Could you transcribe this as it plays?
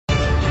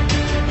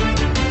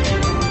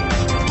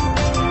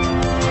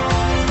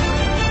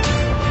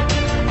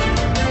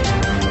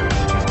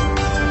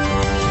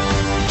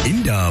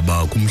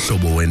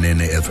umhlobo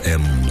wenene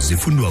FM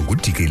zifundwa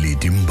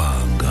ngudikeledi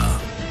Mbanga.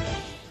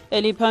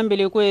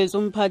 Eliphambili kwezi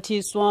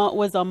umphathiswa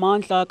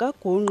wezamandla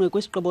akagungqi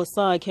kwisigqibo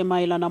sakhe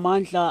mayela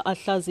namandla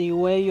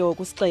ahlaziyisweyo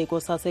kwisixeko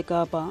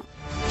saseKapa.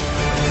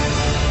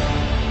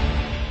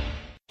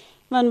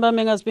 Mani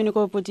bami ngazibini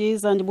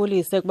kobhutiza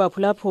ndibulise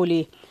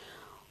kubaphulaphuli.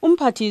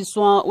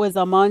 Umphathiswa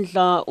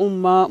wezamandla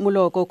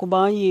Muloko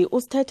Kubayi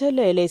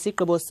usithethelele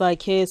isigqibo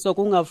sakhe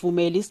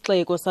sokungavumeli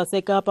isixeko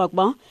saseKapa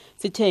kuba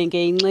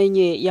sithenge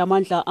inxenye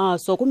yamandla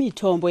aso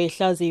kwimithombo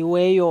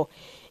ehlaziyisweyo.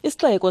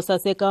 Isixeko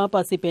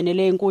saseKapa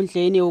sibhenele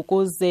enkundleni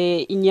ukuze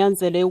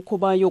inyanzele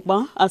uKubayi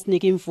ukuba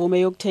asinike imvume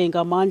yokuthenga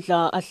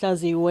amandla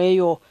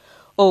ahlaziyisweyo.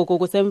 Oku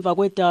kusemva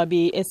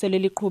kwedabi esele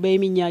liqhube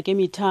iminyaka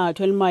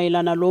emithathu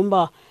elimayelana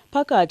lomba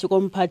phakathi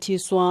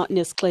komphathiswa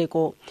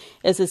nesixeko.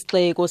 Esi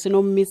sixeko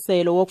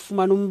sinommiselo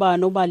wokufumana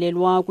umbane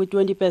obalelwa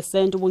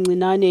kwi-20%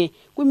 ubuncinane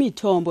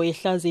kwimithombo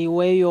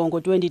ehlaziyisweyo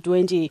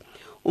ngo-2020.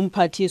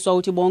 Umphathiswa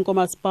uthi bonke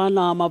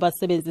omasipala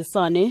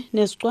mabasebenzisane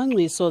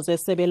nezicwangciso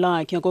zesebe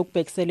lakhe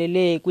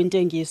ngokubhekiselele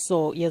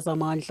kwintengiso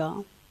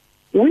yezamandla.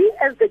 We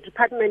as the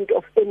Department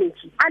of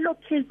Energy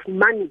allocate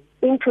money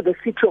into the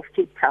city of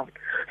Cape Town.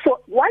 So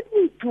what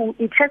we do,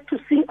 it has to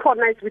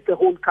synchronize with the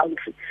whole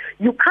country.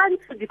 You can't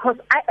say because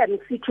I am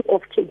city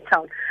of Cape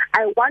Town,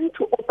 I want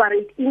to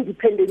operate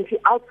independently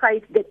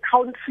outside the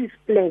country's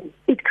plan.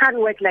 It can't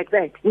work like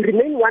that. We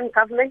remain one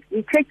government.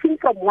 We're taking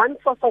from one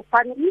source of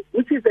funding,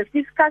 which is the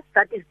fiscal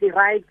that is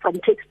derived from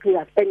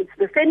taxpayers. And it's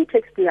the same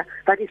taxpayer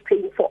that is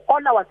paying for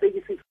all our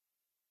services.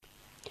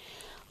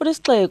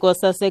 Isixeko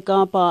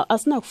saseKapa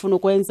asinakufuna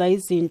ukwenza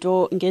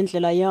izinto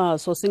ngendlela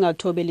yaso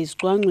singathobeli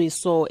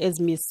izicwangciso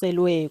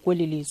ezimiselwe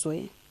kweli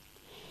lizwe.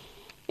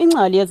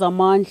 Ingcali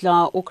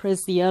yezamandla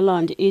uChris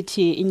Yeland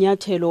ithi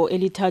inyathelo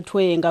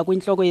elithathwe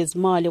ngakwintloko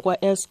yezimali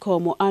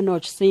kwa-Eskom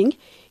Anoj Singh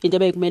into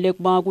bekumele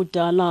kuba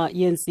kudala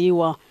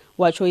yenziwa.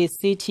 Watsho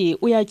esithi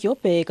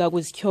uyatyobheka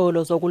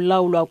kwizityholo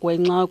zokulawulwa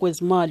gwenxa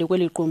kwezimali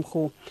kweli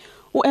qumrhu.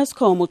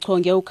 U-Eskom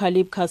uchonge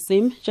uKhalib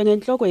Kasim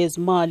njengentloko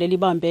yezimali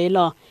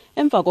elibambela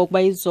emva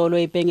kokuba izolo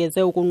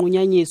ibhengeze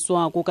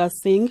ukunqunyanyiswa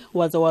kukaSingh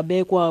waze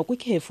wabekwa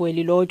kwikhefu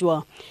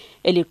elilodwa.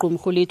 Eli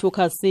qumrhu lithi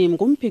uKasim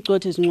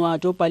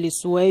ngumphicothi-zincwadi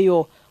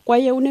obhalisiweyo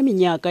kwaye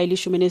uneminyaka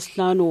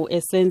 15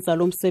 esenza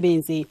lo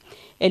msebenzi.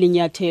 Eli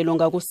nyathelo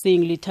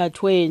ngakuSingh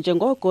lithathwe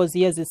njengoko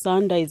ziye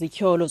zisanda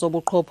izityholo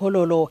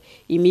zobuqhophololo,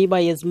 imiba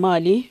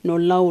yezimali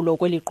nolawulo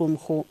kweli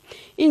qumrhu.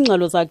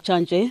 Iingxelo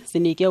zakutshanje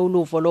zinike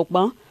uluvo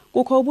lokuba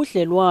kukho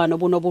ubudlelwano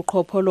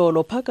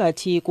bunobuqhophololo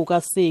phakathi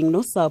kukaSingh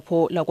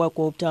nosapho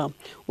lakwaGupta.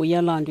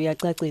 Uyalandu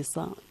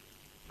uyacacisa.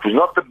 It was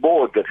not the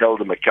board that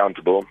held him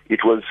accountable.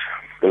 It was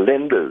the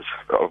lenders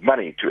of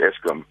money to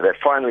Eskom that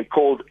finally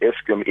called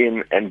Eskom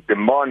in and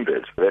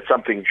demanded that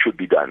something should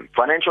be done.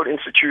 Financial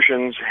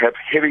institutions have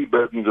heavy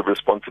burdens of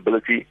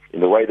responsibility in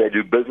the way they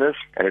do business,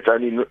 and it's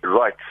only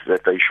right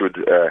that they should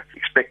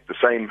expect the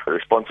same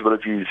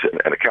responsibilities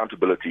and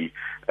accountability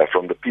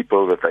from the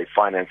people that they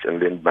finance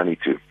and lend money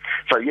to.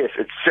 So yes,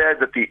 it's sad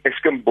that the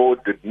Eskom board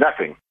did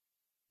nothing.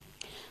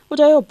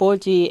 Utayo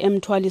bodi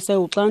emthwalise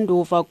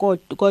uxanduva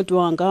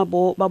kodwa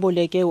ngabo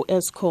baboleke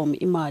uEskom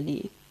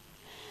imali.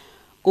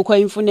 Kukho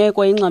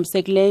imfuneko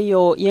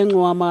ingxamisekileyo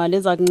yengxwama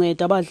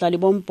lezakunceda abadlali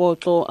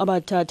bombhoxo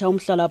abathatha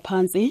umhlala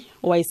phansi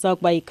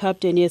owayisakuba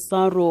yikapteni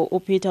yeSARU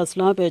uPeter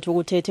Slabet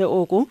ukuthethe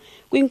oku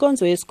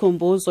kwinkonzo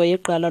yesikhumbuzo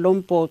yeqala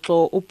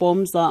lombhoxo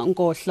uBomza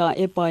Nkohla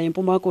eBhayi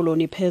eMpuma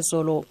Koloni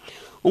phezolo.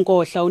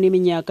 Unkohla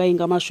uneminyaka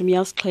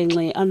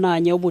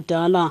engama-71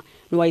 obudala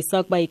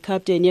nowayisakuba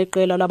yikapteni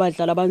yeqela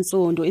labadlali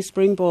abantsundu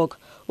iSpringbok.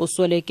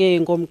 Usweleke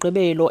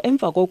ngomgqibelo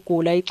emva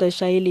kokugula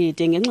ixesha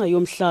elide ngenxa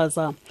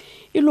yomhlaza.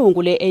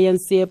 Ilungu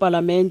le-ANC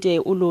epalamente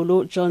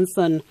uLulu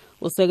Johnson,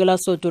 usekela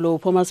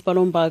sodolophu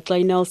umasipala ombaxa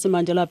iNelson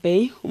Mandela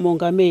Bay,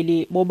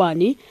 umongameli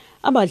bobani,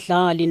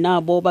 abadlali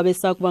nabo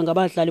babesakuba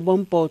ngabadlali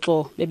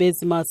bombhoxo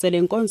bebezimasele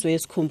enkonzo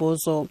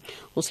yesikhumbuzo.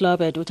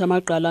 uSlabet uthi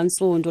amagqala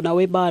antsundu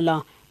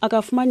nawebala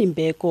akafumani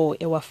imbeko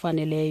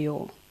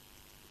ewafaneleyo.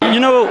 You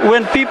know,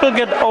 when people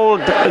get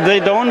old, they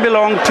don't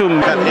belong to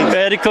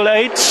medical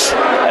aids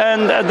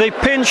and they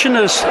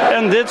pensioners,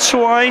 and that's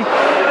why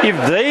if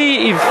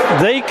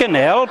they can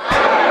help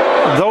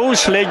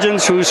those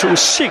legends who's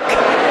sick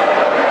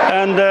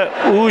and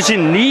who's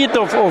in need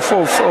of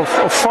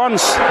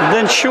funds,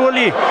 then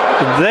surely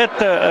that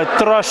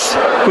trust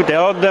could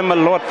help them a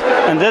lot.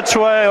 And that's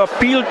why I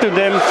appeal to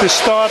them to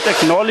start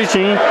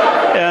acknowledging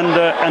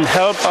and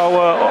help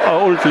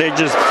our old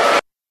legends.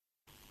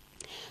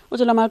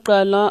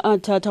 Ulamaqala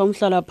athatha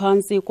umhlala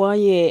phansi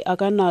kwaye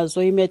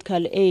akanazo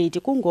i-medical aid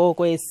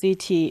kungoko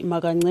esithi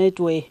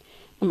makancedwe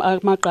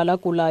amaqala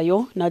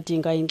agulayo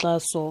nadinga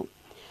inkxaso.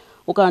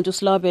 Ukanti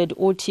uSlabet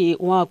uthi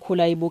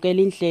wakhula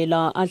ibukela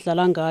indlela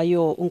adlala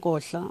ngayo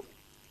uNkohla.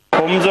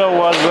 Bomza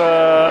was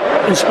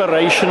an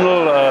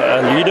inspirational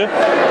leader,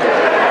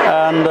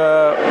 and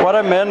what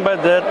I meant by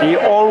that, he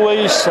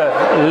always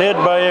led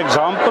by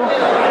example.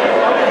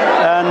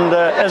 And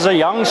as a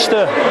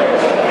youngster,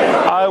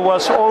 I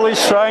was always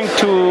trying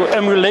to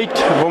emulate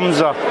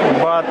Bomza,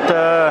 but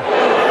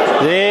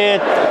there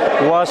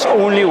was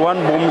only one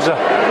Bomza.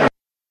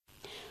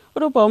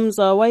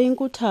 uBomza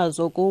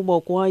wayenkuthazo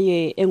kubo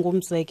kwaye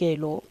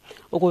engumzekelo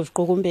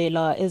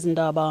ukuziqukumbela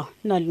ezindaba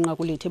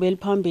nalinqaku lethu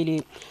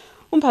beliphambili.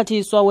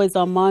 Umphathiswa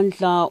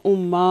wezamandla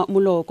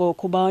Muloko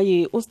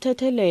Kubayi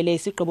usithethelele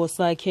isigqibo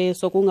sakhe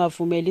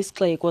sokungavumeli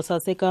isixeko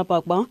saseKapa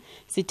ukuba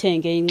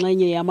sithenge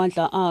inxenye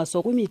yamandla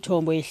aso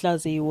kwimithombo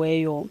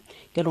ehlaziyisweyo.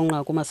 Ngelo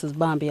nqaku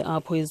masizibambe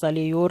apho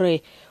izale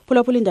yure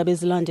phulaphula indaba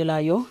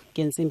ezilandelayo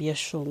ngentsimbi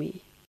ye-10.